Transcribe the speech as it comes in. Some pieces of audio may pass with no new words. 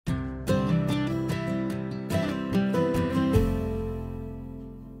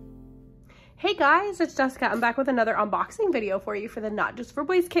Hey guys, it's Jessica. I'm back with another unboxing video for you for the Not Just for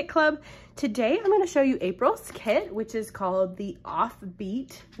Boys Kit Club. Today I'm going to show you April's kit, which is called the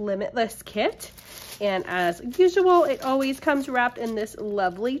Offbeat Limitless kit. And as usual, it always comes wrapped in this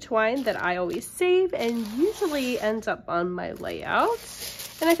lovely twine that I always save and usually ends up on my layout.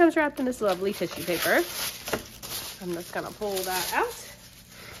 And it comes wrapped in this lovely tissue paper. I'm just going to pull that out.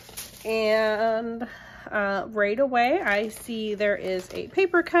 And right away, I see there is a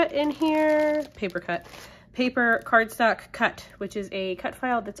paper cut in here. Paper cardstock cut, which is a cut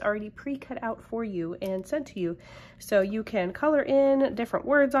file that's already pre-cut out for you and sent to you. So you can color in different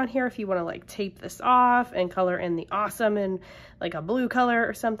words on here if you want to like tape this off and color in the awesome in like a blue color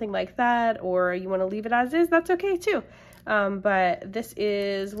or something like that, or you want to leave it as is, that's okay too. But this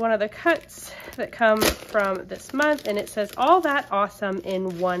is one of the cuts that come from this month, and it says all that awesome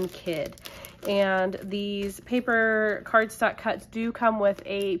in one kid. And these paper cardstock cuts do come with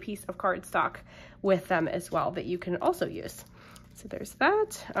a piece of cardstock with them as well that you can also use. So there's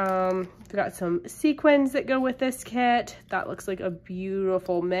that. We've got some sequins that go with this kit. That looks like a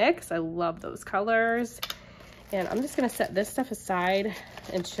beautiful mix. I love those colors. And I'm just gonna set this stuff aside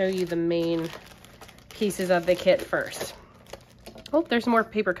and show you the main pieces of the kit first. Oh, there's more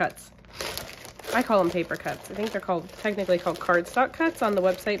paper cuts. I call them paper cuts. I think they're technically called cardstock cuts on the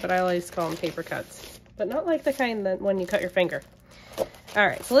website, but I always call them paper cuts. But not like the kind that when you cut your finger. All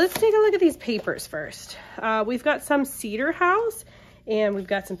right, so let's take a look at these papers first. We've got some Cedar House, and we've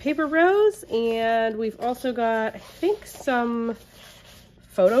got some Paper Rose, and we've also got, I think, some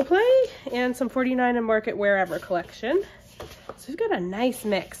Photo Play and some 49 and Market Wherever collection. So we've got a nice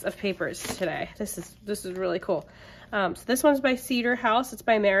mix of papers today. This is really cool. So this one's by Cedar House. It's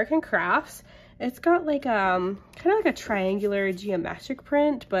by American Crafts. It's got like kind of like a triangular geometric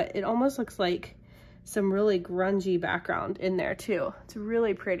print, but it almost looks like some really grungy background in there too. It's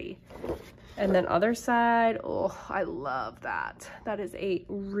really pretty. And then other side, oh, I love that. That is a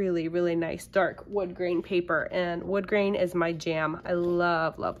really, really nice dark wood grain paper, and wood grain is my jam. I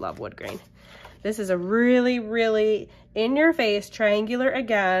love, love, love wood grain. This is a really, really in-your-face triangular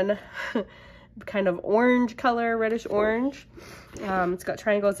again, kind of orange color, reddish orange. It's got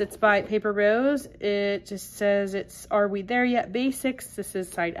triangles. It's by Paper Rose. It just says it's Are We There Yet Basics. This is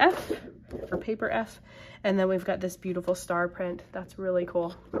side F or paper F. And then we've got this beautiful star print. That's really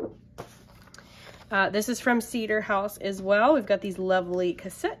cool. This is from Cedar House as well. We've got these lovely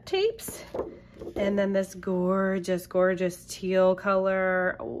cassette tapes. And then this gorgeous, gorgeous teal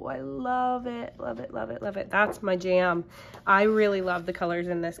color. Oh, I love it. Love it, love it, love it. That's my jam. I really love the colors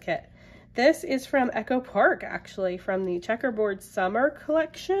in this kit. This is from Echo Park, actually, from the Checkerboard Summer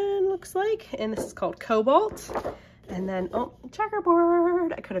collection, looks like. And this is called Cobalt. And then, oh,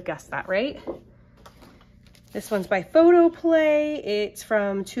 Checkerboard. I could have guessed that, right? This one's by Photo Play. It's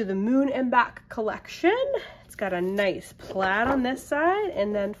from To the Moon and Back collection. It's got a nice plaid on this side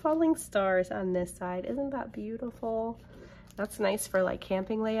and then falling stars on this side. Isn't that beautiful? That's nice for like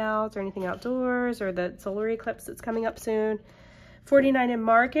camping layouts or anything outdoors, or the solar eclipse that's coming up soon. 49 and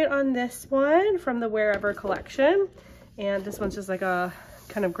Market on this one from the Wherever collection. And this one's just like a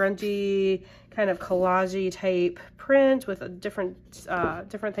kind of grungy, kind of collage-y type print with a different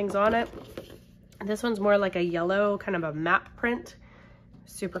things on it. And this one's more like a yellow, kind of a map print.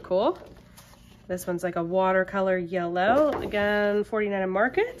 Super cool. This one's like a watercolor yellow. Again, 49 and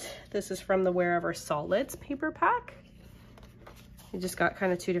Market. This is from the Wherever Solids paper pack. You just got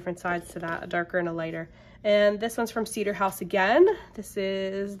kind of two different sides to that, a darker and a lighter. And this one's from Cedar House again. This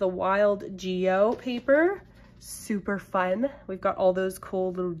is the Wild Geo paper. Super fun. We've got all those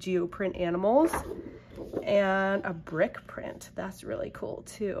cool little geo print animals. And a brick print. That's really cool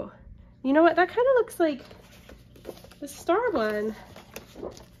too. You know what? That kind of looks like the star one.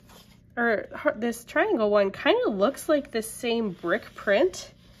 Or this triangle one kind of looks like the same brick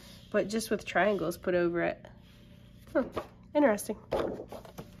print, but just with triangles put over it. Interesting.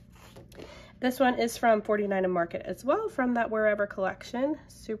 This one is from 49 and Market as well, from that Wherever collection.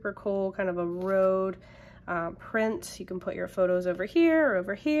 Super cool, kind of a road print. You can put your photos over here or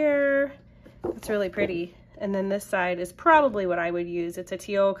over here. It's really pretty. And then this side is probably what I would use. It's a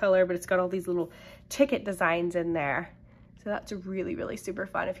teal color, but it's got all these little ticket designs in there. So that's really, really super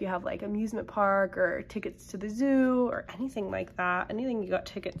fun if you have like amusement park or tickets to the zoo or anything like that. Anything you got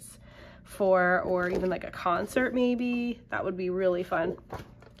tickets for, or even like a concert maybe. That would be really fun.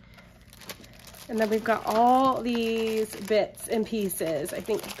 And then we've got all these bits and pieces. I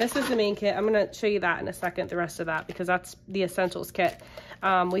think this is the main kit. I'm gonna show you that in a second, the rest of that, because that's the essentials kit.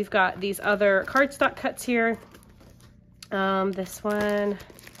 We've got these other cardstock cuts here. This one, I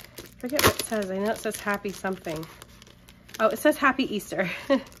forget what it says. I know it says happy something. Oh, it says Happy Easter.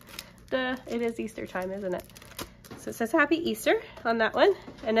 It is Easter time, isn't it? So it says Happy Easter on that one.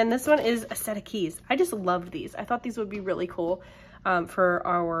 And then this one is a set of keys. I just love these. I thought these would be really cool for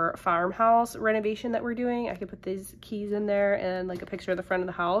our farmhouse renovation that we're doing. I could put these keys in there and like a picture of the front of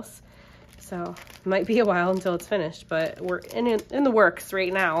the house. So it might be a while until it's finished, but we're in the works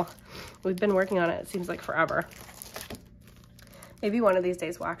right now. We've been working on it seems like forever. Maybe one of these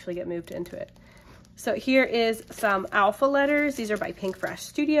days we'll actually get moved into it. So here is some alpha letters. These are by Pink Fresh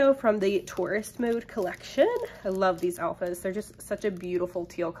Studio from the Tourist Mode collection. I love these alphas. They're just such a beautiful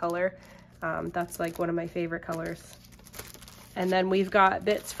teal color. That's like one of my favorite colors. And then we've got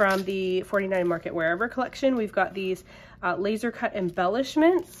bits from the 49 Market Wherever collection. We've got these laser cut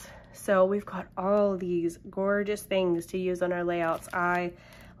embellishments. So we've got all these gorgeous things to use on our layouts. I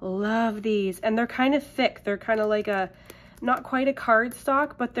love these. And they're kind of thick. They're kind of like not quite a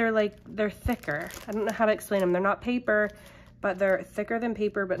cardstock, but they're thicker. I don't know how to explain them. They're not paper, but they're thicker than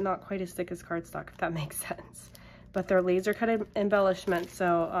paper, but not quite as thick as cardstock, if that makes sense. But they're laser cut embellishments.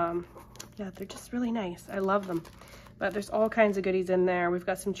 So yeah, they're just really nice. I love them. But there's all kinds of goodies in there. We've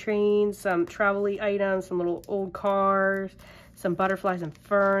got some trains, some travel-y items, some little old cars, some butterflies and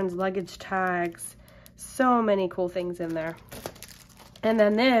ferns, luggage tags, so many cool things in there. And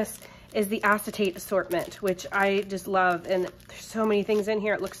then this is the acetate assortment, which I just love. And there's so many things in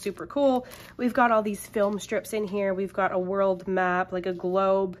here. It looks super cool. We've got all these film strips in here. We've got a world map, like a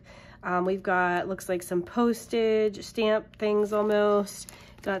globe. We've got, looks like some postage, stamp things almost.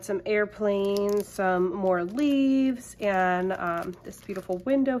 Got some airplanes, some more leaves, and this beautiful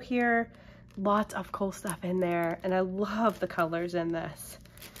window here. Lots of cool stuff in there, and I love the colors in this.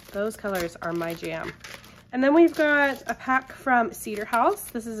 Those colors are my jam. And then we've got a pack from Cedar House.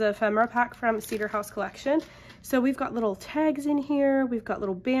 This is an ephemera pack from Cedar House collection. So we've got little tags in here, we've got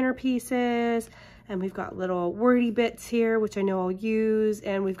little banner pieces, and we've got little wordy bits here, which I know I'll use,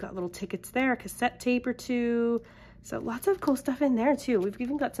 and we've got little tickets there, a cassette tape or two. So lots of cool stuff in there too. We've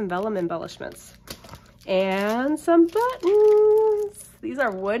even got some vellum embellishments and some buttons. These are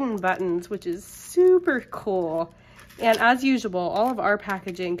wooden buttons, which is super cool. And as usual, all of our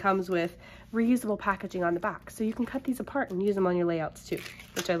packaging comes with reusable packaging on the back. So you can cut these apart and use them on your layouts too,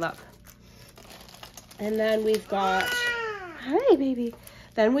 which I love. And then we've got, hi baby.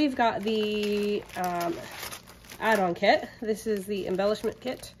 Then we've got the add-on kit. This is the embellishment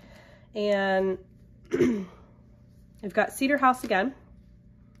kit. And we've got Cedar House again.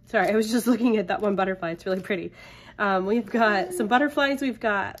 Sorry, I was just looking at that one butterfly. It's really pretty. We've got some butterflies. We've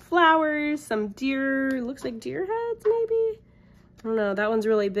got flowers, some deer, looks like deer heads maybe. I don't know. That one's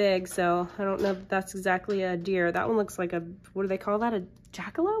really big, so I don't know if that's exactly a deer. That one looks like a, what do they call that? A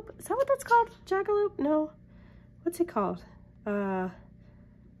jackalope? Is that what that's called? Jackalope? No. What's it called? Jackrabbit?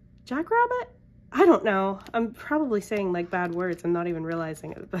 I don't know. I'm probably saying like bad words and not even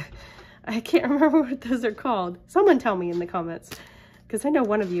realizing it, but I can't remember what those are called. Someone tell me in the comments, because I know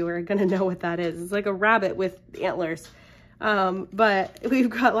one of you are gonna know what that is. It's like a rabbit with antlers. But we've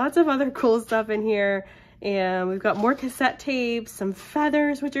got lots of other cool stuff in here, and we've got more cassette tapes, some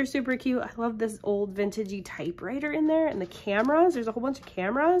feathers, which are super cute. I love this old vintagey typewriter in there, and the cameras. There's a whole bunch of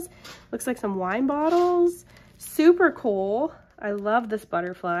cameras. Looks like some wine bottles. Super cool. I love this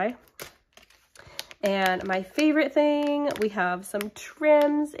butterfly. And my favorite thing, we have some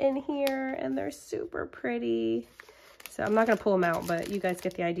trims in here, and they're super pretty. So I'm not going to pull them out, but you guys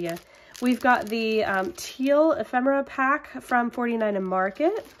get the idea. We've got the teal ephemera pack from 49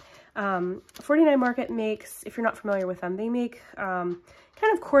 Market. 49 Market makes, if you're not familiar with them, they make kind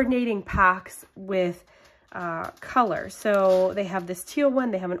of coordinating packs with color. So they have this teal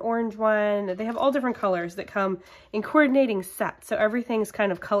one, they have an orange one, they have all different colors that come in coordinating sets. So everything's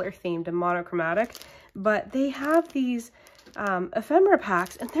kind of color themed and monochromatic, but they have these ephemera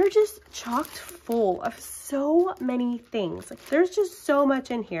packs, and they're just chocked full of so many things. Like, there's just so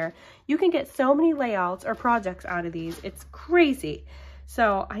much in here. You can get so many layouts or projects out of these. It's crazy.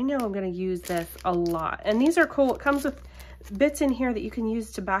 So I know I'm going to use this a lot, and these are cool. It comes with bits in here that you can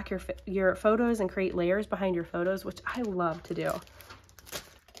use to back your photos and create layers behind your photos, which I love to do.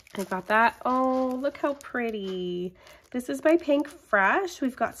 I've got that. Oh, look how pretty. This is by Pink Fresh.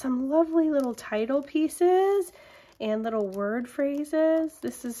 We've got some lovely little title pieces and little word phrases.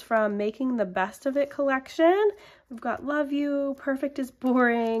 This is from Making the Best of It collection. We've got love you, perfect is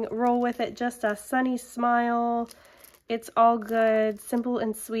boring, roll with it, just a sunny smile, it's all good, simple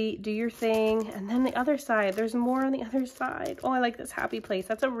and sweet, do your thing. And then the other side, there's more on the other side. Oh, I like this happy place.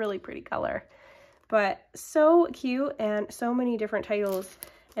 That's a really pretty color. But so cute, and so many different titles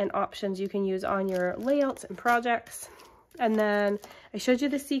and options you can use on your layouts and projects. And then I showed you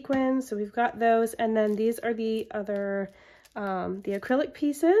the sequins, so we've got those. And then these are the other the acrylic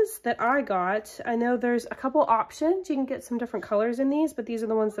pieces that I got. I know there's a couple options. You can get some different colors in these, but these are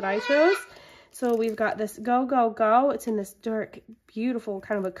the ones that I chose. So we've got this Go Go Go. It's in this dark, beautiful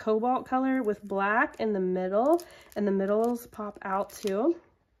kind of a cobalt color with black in the middle, and the middles pop out too.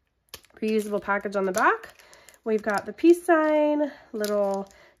 Reusable package on the back. We've got the peace sign, little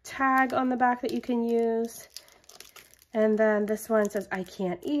tag on the back that you can use. And then this one says, I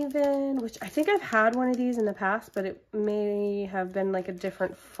can't even, which I think I've had one of these in the past, but it may have been like a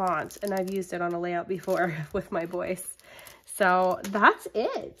different font, and I've used it on a layout before with my boys. So that's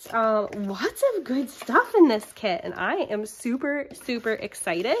it. Lots of good stuff in this kit, and I am super, super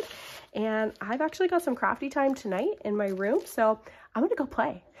excited. And I've actually got some crafty time tonight in my room, so I'm gonna go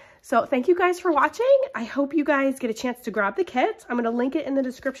play. So thank you guys for watching. I hope you guys get a chance to grab the kit. I'm gonna link it in the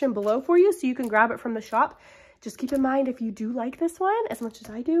description below for you so you can grab it from the shop. Just keep in mind, if you do like this one as much as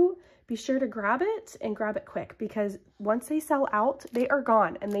I do, be sure to grab it and grab it quick, because once they sell out, they are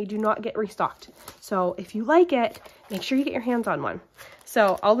gone and they do not get restocked. So if you like it, make sure you get your hands on one.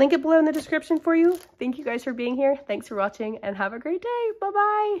 So I'll link it below in the description for you. Thank you guys for being here. Thanks for watching, and have a great day.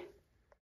 Bye-bye.